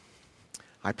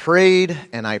I prayed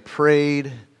and I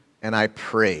prayed and I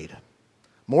prayed,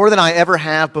 more than I ever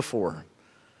have before,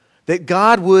 that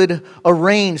God would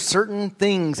arrange certain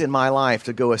things in my life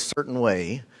to go a certain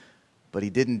way, but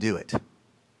He didn't do it.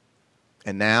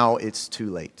 And now it's too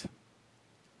late.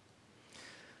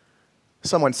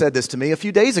 Someone said this to me a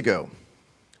few days ago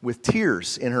with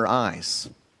tears in her eyes.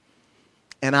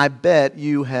 And I bet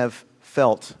you have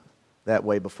felt that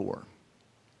way before.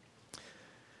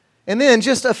 And then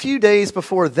just a few days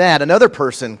before that, another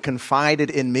person confided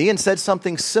in me and said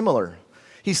something similar.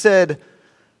 He said,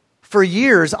 "For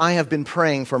years I have been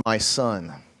praying for my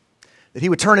son, that he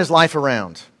would turn his life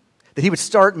around, that he would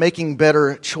start making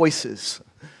better choices,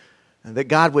 and that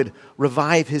God would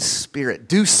revive his spirit,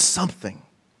 do something.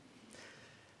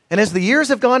 And as the years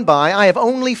have gone by, I have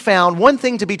only found one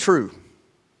thing to be true.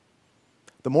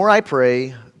 The more I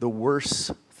pray, the worse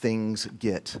things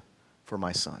get for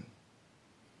my son."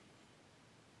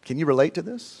 Can you relate to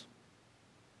this?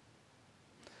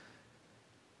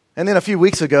 And then a few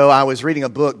weeks ago, I was reading a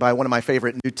book by one of my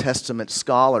favorite New Testament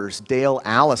scholars, Dale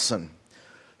Allison,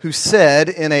 who said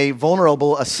in a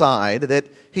vulnerable aside that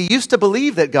he used to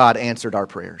believe that God answered our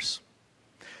prayers.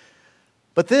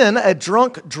 But then a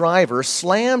drunk driver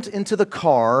slammed into the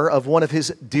car of one of his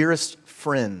dearest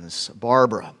friends,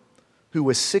 Barbara, who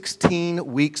was 16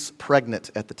 weeks pregnant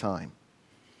at the time.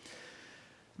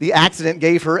 The accident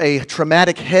gave her a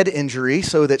traumatic head injury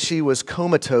so that she was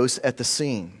comatose at the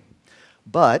scene.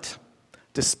 But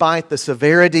despite the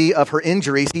severity of her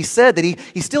injuries, he said that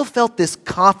he still felt this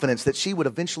confidence that she would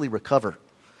eventually recover.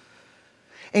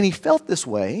 And he felt this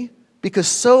way because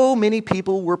so many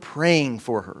people were praying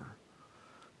for her.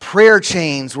 Prayer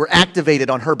chains were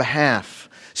activated on her behalf.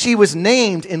 She was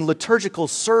named in liturgical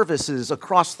services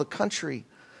across the country.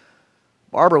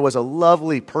 Barbara was a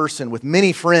lovely person with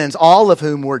many friends, all of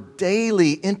whom were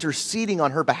daily interceding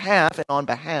on her behalf and on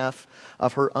behalf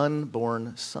of her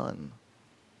unborn son.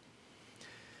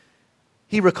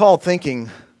 He recalled thinking,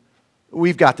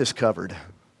 "We've got this covered.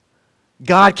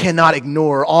 God cannot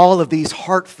ignore all of these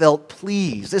heartfelt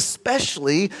pleas,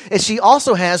 especially as she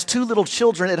also has 2 little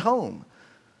children at home.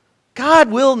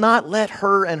 God will not let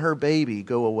her and her baby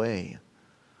go away."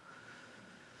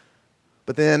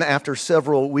 But then after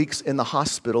several weeks in the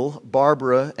hospital,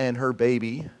 Barbara and her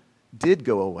baby did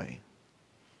go away.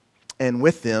 And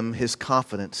with them, his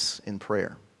confidence in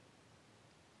prayer.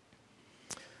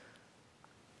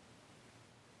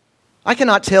 I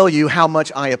cannot tell you how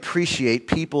much I appreciate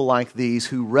people like these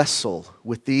who wrestle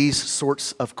with these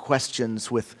sorts of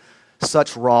questions with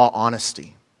such raw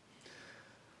honesty.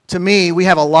 To me, we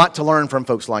have a lot to learn from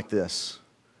folks like this.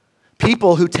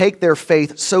 People who take their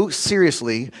faith so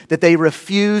seriously that they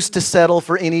refuse to settle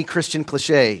for any Christian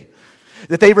cliche,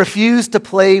 that they refuse to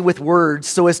play with words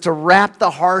so as to wrap the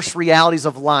harsh realities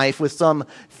of life with some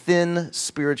thin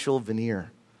spiritual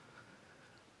veneer.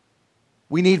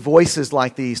 We need voices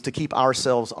like these to keep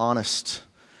ourselves honest.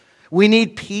 We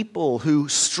need people who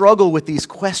struggle with these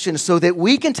questions so that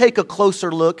we can take a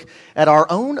closer look at our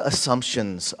own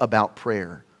assumptions about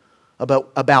prayer,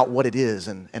 about what it is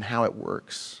and how it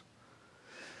works.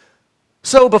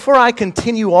 So before I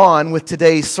continue on with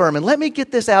today's sermon, let me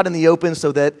get this out in the open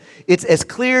so that it's as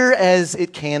clear as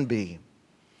it can be.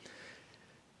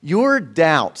 Your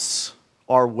doubts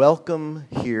are welcome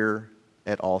here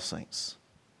at All Saints.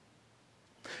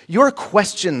 Your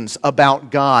questions about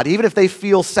God, even if they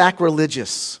feel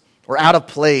sacrilegious or out of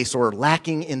place or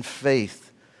lacking in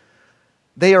faith,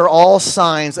 they are all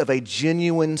signs of a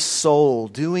genuine soul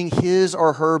doing his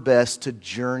or her best to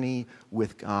journey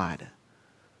with God.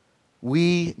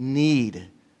 We need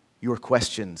your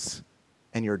questions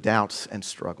and your doubts and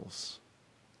struggles.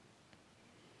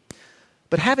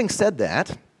 But having said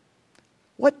that,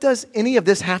 what does any of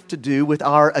this have to do with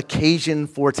our occasion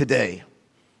for today?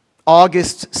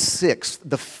 August 6th,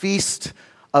 the Feast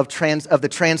of the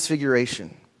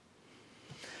Transfiguration.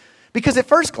 Because at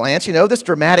first glance, this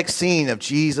dramatic scene of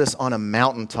Jesus on a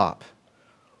mountaintop,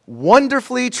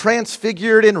 wonderfully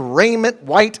transfigured in raiment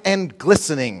white and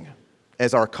glistening,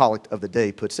 as our collect of the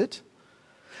day puts it,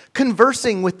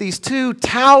 conversing with these 2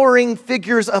 towering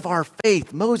figures of our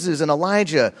faith, Moses and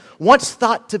Elijah, once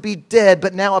thought to be dead,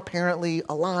 but now apparently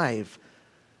alive.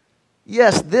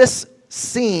 Yes, this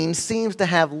scene seems to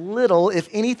have little, if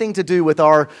anything, to do with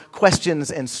our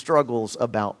questions and struggles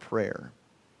about prayer.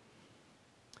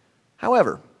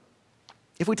 However,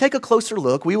 if we take a closer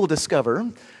look, we will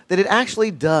discover that it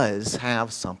actually does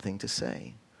have something to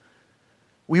say.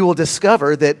 We will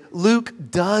discover that Luke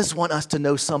does want us to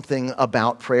know something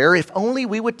about prayer, if only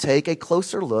we would take a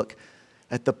closer look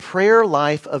at the prayer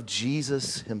life of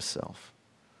Jesus himself.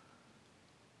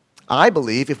 I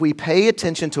believe, if we pay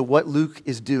attention to what Luke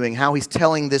is doing, how he's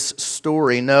telling this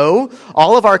story, no,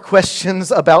 all of our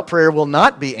questions about prayer will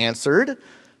not be answered,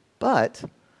 but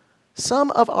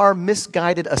some of our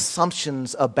misguided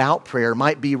assumptions about prayer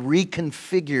might be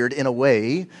reconfigured in a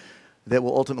way that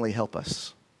will ultimately help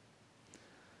us.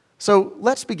 So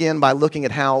let's begin by looking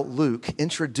at how Luke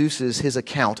introduces his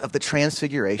account of the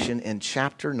Transfiguration in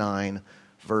chapter 9,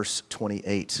 verse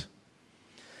 28.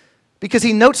 Because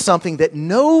he notes something that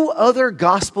no other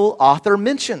gospel author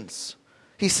mentions.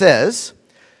 He says,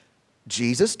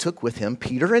 Jesus took with him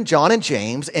Peter and John and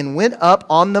James and went up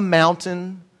on the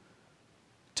mountain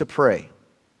to pray.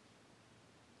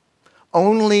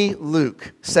 Only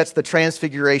Luke sets the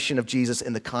transfiguration of Jesus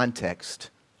in the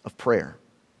context of prayer.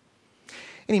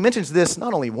 And he mentions this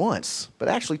not only once, but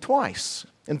actually twice.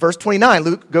 In verse 29,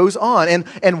 Luke goes on,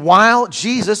 and while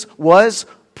Jesus was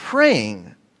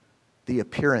praying, the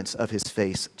appearance of his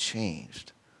face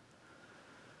changed.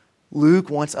 Luke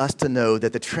wants us to know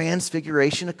that the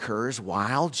transfiguration occurs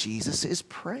while Jesus is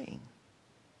praying.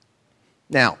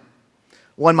 Now,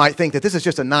 one might think that this is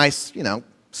just a nice,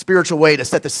 spiritual way to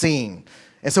set the scene,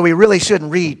 and so we really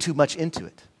shouldn't read too much into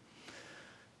it.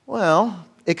 Well,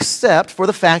 except for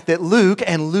the fact that Luke,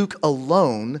 and Luke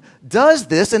alone, does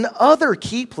this in other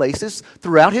key places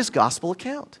throughout his gospel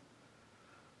account.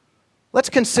 Let's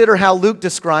consider how Luke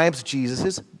describes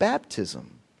Jesus'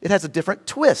 baptism. It has a different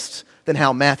twist than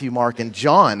how Matthew, Mark, and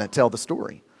John tell the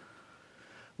story.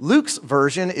 Luke's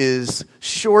version is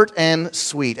short and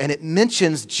sweet, and it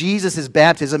mentions Jesus'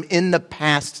 baptism in the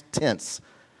past tense,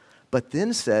 but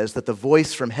then says that the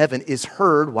voice from heaven is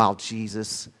heard while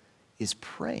Jesus is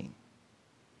praying.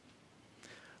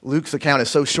 Luke's account is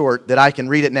so short that I can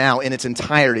read it now in its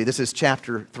entirety. This is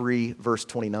chapter 3, verse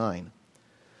 29.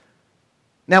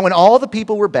 Now, when all the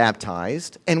people were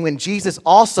baptized, and when Jesus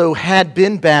also had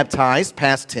been baptized,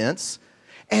 past tense,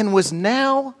 and was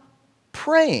now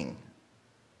praying,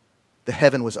 the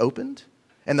heaven was opened,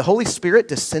 and the Holy Spirit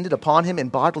descended upon him in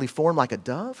bodily form like a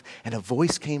dove, and a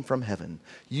voice came from heaven,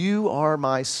 "You are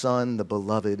my Son, the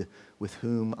beloved, with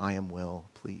whom I am well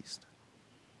pleased."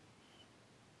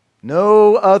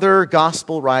 No other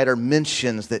gospel writer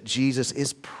mentions that Jesus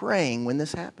is praying when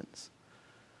this happens.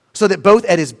 So that both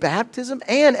at his baptism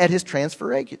and at his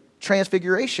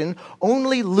transfiguration,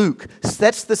 only Luke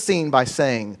sets the scene by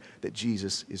saying that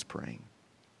Jesus is praying.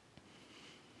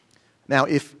 Now,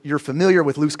 if you're familiar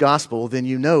with Luke's gospel, then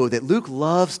you know that Luke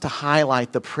loves to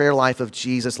highlight the prayer life of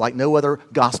Jesus like no other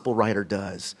gospel writer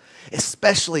does,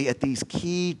 especially at these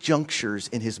key junctures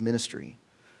in his ministry.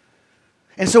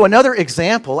 And so another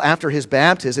example after his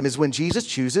baptism is when Jesus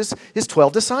chooses his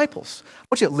 12 disciples. I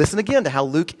want you to listen again to how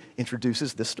Luke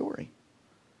introduces this story.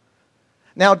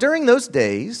 Now, during those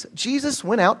days, Jesus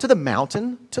went out to the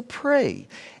mountain to pray,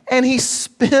 and he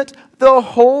spent the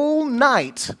whole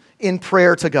night in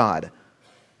prayer to God,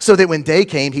 so that when day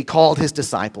came, he called his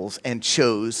disciples and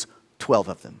chose 12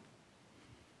 of them.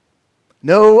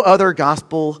 No other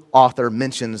gospel author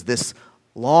mentions this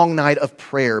long night of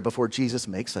prayer before Jesus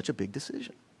makes such a big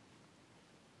decision.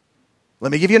 Let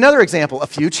me give you another example. A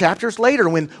few chapters later,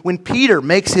 when Peter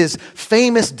makes his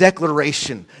famous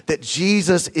declaration that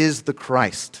Jesus is the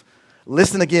Christ.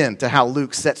 Listen again to how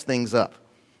Luke sets things up.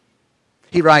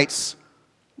 He writes,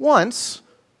 "Once,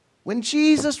 when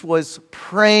Jesus was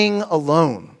praying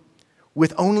alone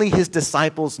with only his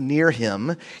disciples near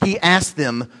him, he asked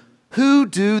them, 'Who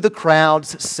do the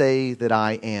crowds say that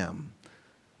I am?'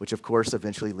 Which, of course,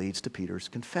 eventually leads to Peter's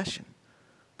confession.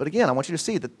 But again, I want you to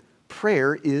see that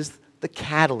prayer is the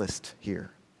catalyst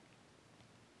here.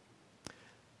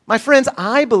 My friends,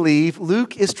 I believe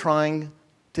Luke is trying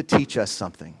to teach us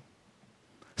something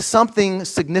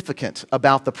significant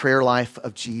about the prayer life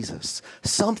of Jesus,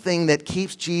 something that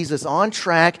keeps Jesus on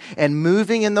track and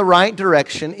moving in the right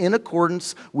direction in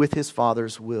accordance with his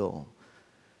Father's will.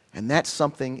 And that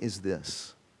something is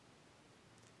this: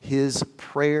 his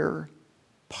prayer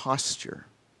posture.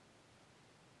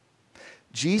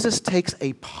 Jesus takes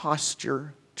a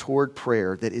posture toward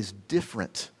prayer that is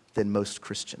different than most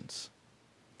Christians.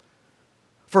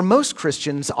 For most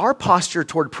Christians, our posture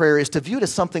toward prayer is to view it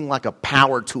as something like a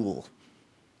power tool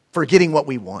for getting what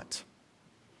we want.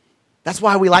 That's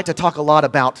why we like to talk a lot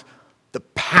about the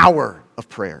power of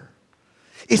prayer.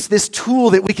 It's this tool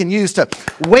that we can use to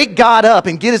wake God up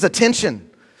and get his attention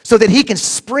so that he can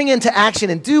spring into action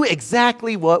and do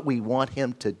exactly what we want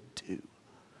him to do.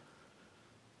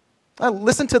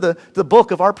 Listen to the book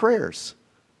of our prayers.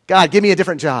 God, give me a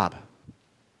different job.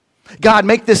 God,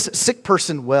 make this sick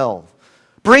person well.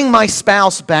 Bring my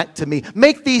spouse back to me.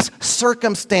 Make these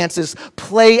circumstances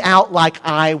play out like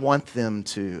I want them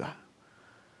to.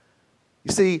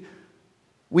 You see,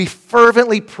 we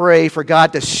fervently pray for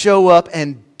God to show up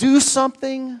and do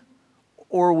something,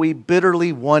 or we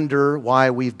bitterly wonder why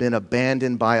we've been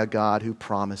abandoned by a God who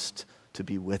promised to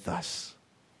be with us.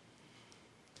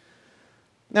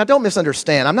 Now, don't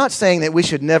misunderstand. I'm not saying that we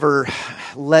should never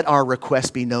let our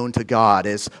requests be known to God,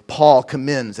 as Paul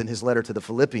commends in his letter to the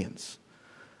Philippians.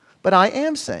 But I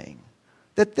am saying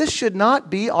that this should not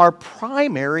be our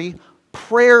primary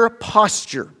prayer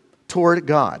posture toward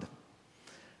God.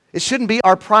 It shouldn't be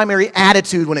our primary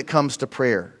attitude when it comes to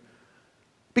prayer.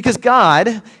 Because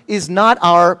God is not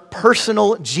our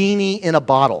personal genie in a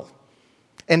bottle.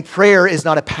 And prayer is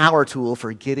not a power tool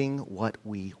for getting what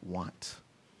we want.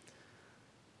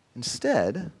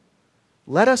 Instead,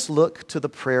 let us look to the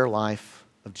prayer life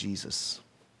of Jesus.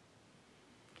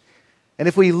 And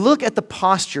if we look at the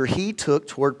posture he took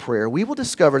toward prayer, we will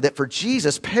discover that for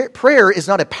Jesus, prayer is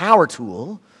not a power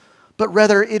tool, but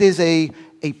rather it is a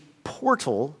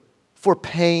portal for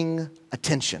paying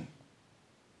attention.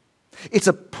 It's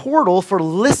a portal for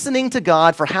listening to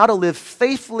God for how to live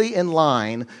faithfully in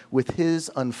line with his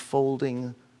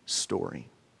unfolding story.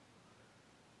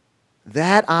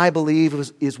 That, I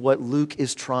believe, is what Luke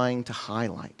is trying to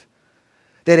highlight.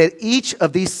 That at each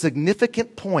of these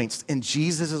significant points in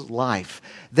Jesus' life,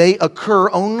 they occur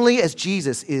only as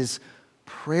Jesus is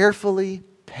prayerfully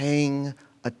paying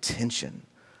attention.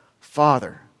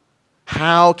 Father,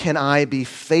 how can I be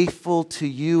faithful to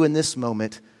you in this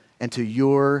moment and to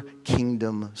your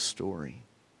kingdom story?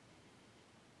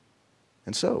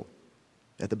 And so,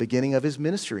 at the beginning of his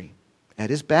ministry, at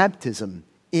his baptism,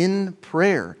 in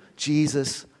prayer,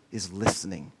 Jesus is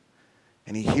listening.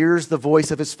 And he hears the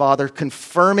voice of his Father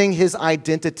confirming his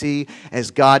identity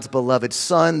as God's beloved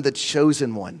Son, the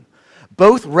chosen one.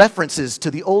 Both references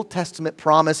to the Old Testament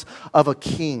promise of a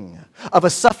king, of a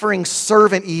suffering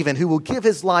servant even, who will give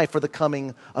his life for the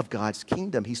coming of God's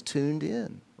kingdom. He's tuned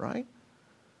in, right?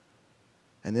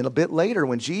 And then a bit later,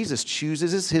 when Jesus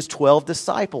chooses his 12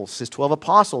 disciples, his 12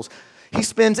 apostles, he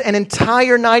spends an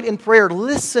entire night in prayer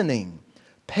listening,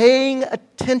 paying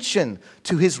attention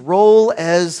to his role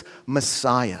as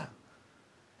Messiah,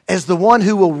 as the one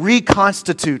who will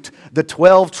reconstitute the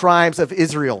 12 tribes of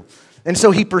Israel. And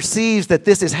so he perceives that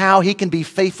this is how he can be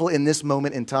faithful in this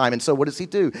moment in time. And so what does he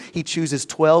do? He chooses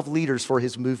 12 leaders for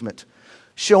his movement,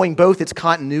 showing both its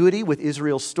continuity with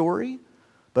Israel's story,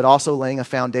 but also laying a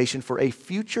foundation for a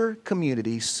future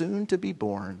community soon to be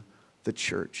born, the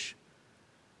church.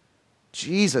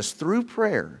 Jesus, through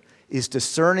prayer, is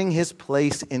discerning his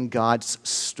place in God's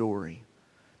story.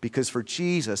 Because for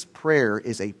Jesus, prayer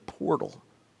is a portal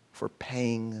for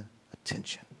paying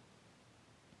attention.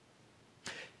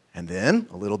 And then,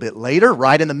 a little bit later,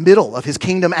 right in the middle of his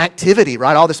kingdom activity,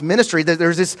 right, all this ministry,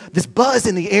 there's this buzz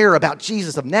in the air about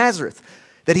Jesus of Nazareth,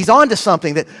 that he's on to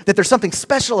something, that there's something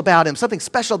special about him, something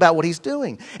special about what he's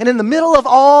doing. And in the middle of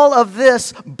all of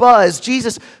this buzz,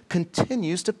 Jesus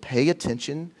continues to pay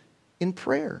attention in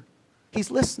prayer. He's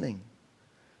listening,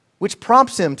 which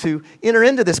prompts him to enter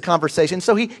into this conversation.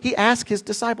 So he asks his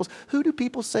disciples, "Who do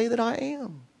people say that I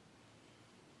am?"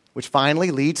 Which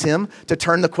finally leads him to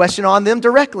turn the question on them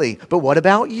directly. "But what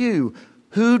about you?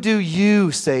 Who do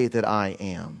you say that I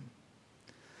am?"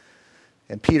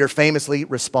 And Peter famously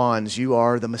responds, "You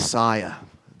are the Messiah,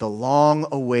 the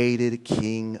long-awaited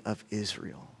King of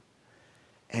Israel."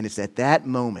 And it's at that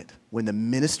moment when the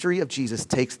ministry of Jesus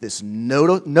takes this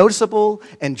noticeable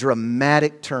and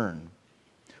dramatic turn.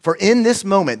 For in this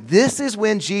moment, this is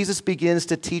when Jesus begins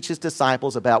to teach his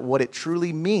disciples about what it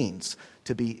truly means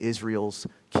to be Israel's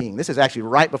king. This is actually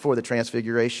right before the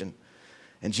Transfiguration.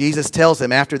 And Jesus tells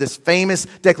them after this famous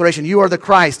declaration, "You are the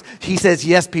Christ," he says,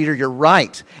 "Yes, Peter, you're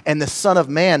right. And the Son of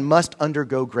Man must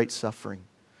undergo great suffering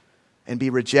and be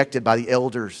rejected by the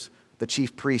elders, the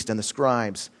chief priests, and the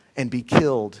scribes, and be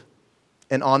killed,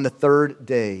 and on the third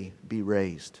day be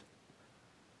raised."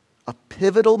 A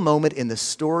pivotal moment in the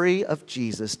story of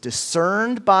Jesus,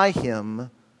 discerned by him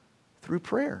through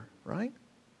prayer, right?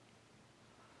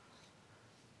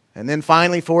 And then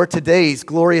finally, for today's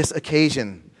glorious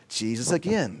occasion, Jesus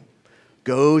again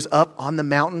goes up on the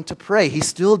mountain to pray. He's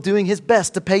still doing his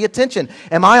best to pay attention.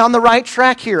 Am I on the right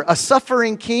track here? A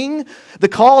suffering king? The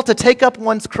call to take up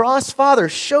one's cross? Father,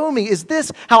 show me, is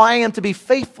this how I am to be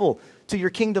faithful to your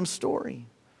kingdom story?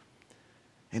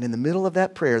 And in the middle of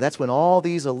that prayer, that's when all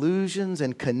these allusions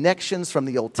and connections from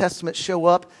the Old Testament show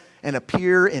up and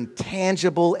appear in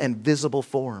tangible and visible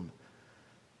form.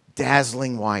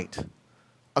 Dazzling white,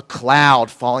 a cloud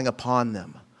falling upon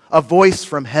them, a voice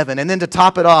from heaven, and then to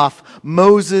top it off,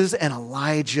 Moses and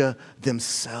Elijah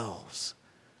themselves.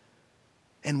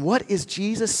 And what is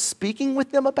Jesus speaking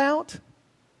with them about?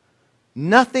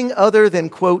 Nothing other than,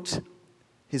 quote,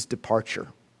 his departure.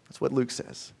 That's what Luke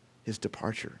says, his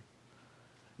departure.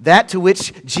 That to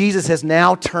which Jesus has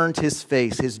now turned his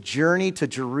face, his journey to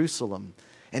Jerusalem,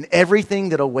 and everything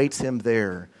that awaits him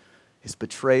there, his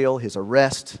betrayal, his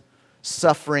arrest,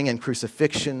 suffering and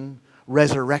crucifixion,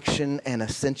 resurrection and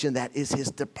ascension. That is his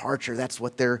departure. That's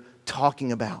what they're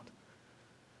talking about.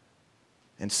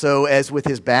 And so, as with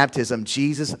his baptism,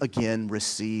 Jesus again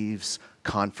receives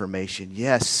confirmation.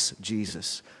 Yes,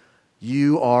 Jesus,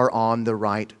 you are on the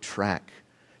right track.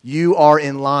 You are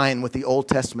in line with the Old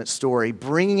Testament story,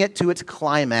 bringing it to its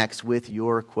climax with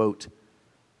your, quote,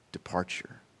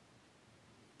 departure.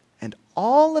 And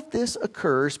all of this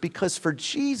occurs because for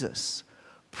Jesus,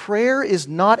 prayer is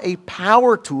not a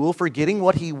power tool for getting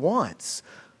what he wants,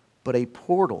 but a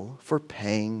portal for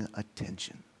paying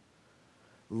attention.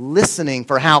 Listening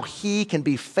for how he can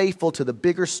be faithful to the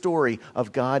bigger story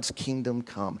of God's kingdom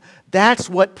come. That's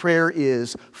what prayer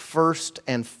is first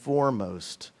and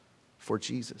foremost for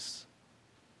Jesus.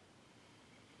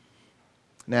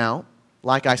 Now,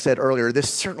 like I said earlier,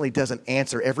 this certainly doesn't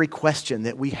answer every question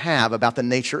that we have about the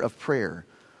nature of prayer.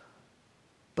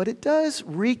 But it does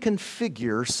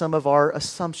reconfigure some of our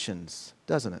assumptions,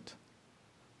 doesn't it?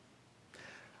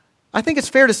 I think it's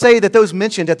fair to say that those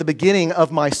mentioned at the beginning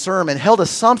of my sermon held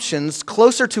assumptions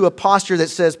closer to a posture that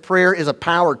says prayer is a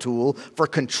power tool for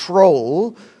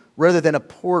control rather than a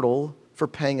portal for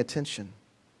paying attention.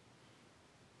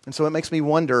 And so it makes me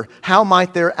wonder, how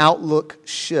might their outlook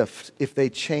shift if they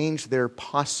change their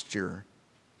posture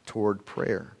toward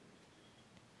prayer?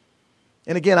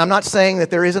 And again, I'm not saying that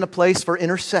there isn't a place for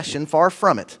intercession, far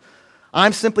from it.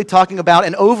 I'm simply talking about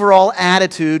an overall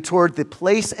attitude toward the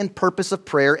place and purpose of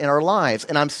prayer in our lives.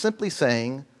 And I'm simply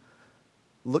saying,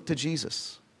 look to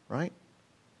Jesus, right?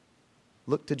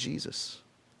 Look to Jesus.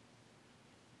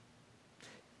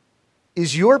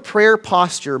 Is your prayer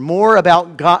posture more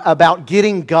about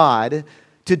getting God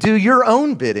to do your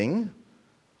own bidding,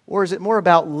 or is it more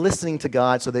about listening to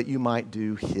God so that you might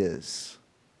do His?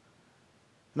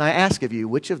 And I ask of you,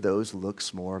 which of those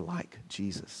looks more like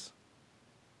Jesus?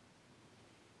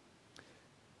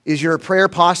 Is your prayer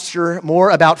posture more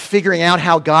about figuring out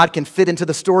how God can fit into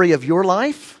the story of your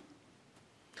life?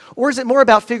 Or is it more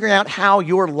about figuring out how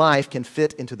your life can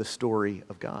fit into the story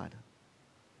of God?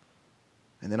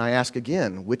 And then I ask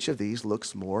again, which of these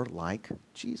looks more like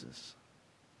Jesus?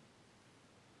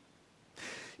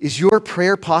 Is your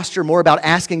prayer posture more about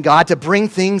asking God to bring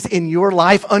things in your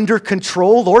life under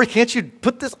control? Lord, can't you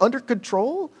put this under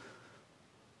control?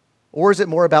 Or is it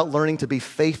more about learning to be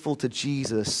faithful to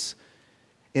Jesus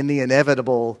in the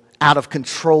inevitable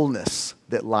out-of-controlness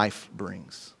that life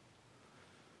brings?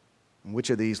 And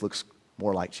which of these looks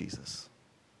more like Jesus?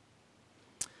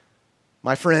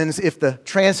 My friends, if the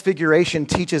Transfiguration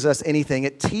teaches us anything,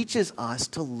 it teaches us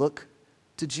to look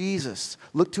to Jesus.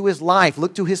 Look to His life.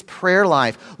 Look to His prayer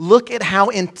life. Look at how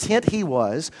intent He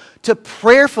was to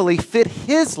prayerfully fit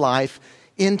His life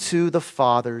into the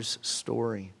Father's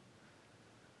story.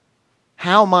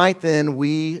 How might then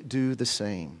we do the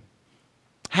same?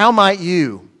 How might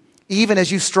you, even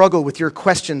as you struggle with your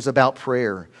questions about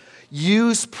prayer,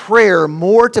 use prayer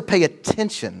more to pay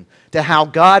attention to how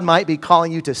God might be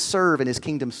calling you to serve in His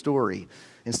kingdom story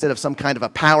instead of some kind of a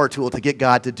power tool to get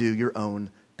God to do your own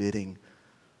bidding?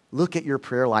 Look at your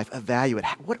prayer life. Evaluate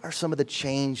what are some of the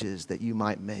changes that you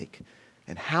might make,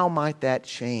 and how might that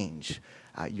change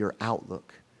your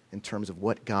outlook in terms of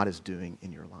what God is doing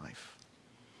in your life?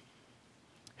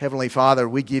 Heavenly Father,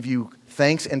 we give you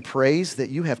thanks and praise that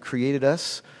you have created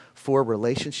us for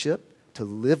relationship, to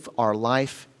live our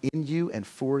life in you and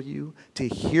for you, to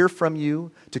hear from you,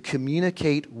 to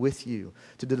communicate with you,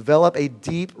 to develop a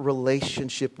deep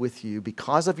relationship with you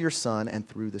because of your Son and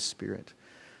through the Spirit.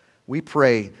 We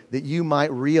pray that you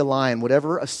might realign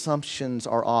whatever assumptions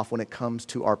are off when it comes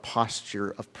to our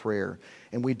posture of prayer.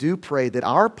 And we do pray that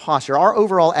our posture, our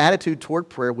overall attitude toward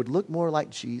prayer would look more like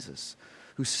Jesus,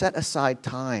 who set aside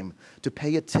time to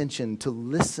pay attention, to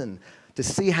listen, to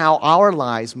see how our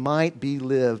lives might be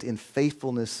lived in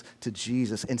faithfulness to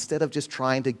Jesus instead of just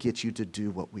trying to get you to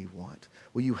do what we want.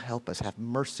 Will you help us? Have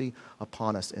mercy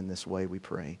upon us in this way, we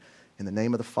pray. In the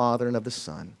name of the Father, and of the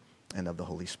Son, and of the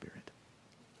Holy Spirit.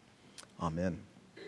 Amen.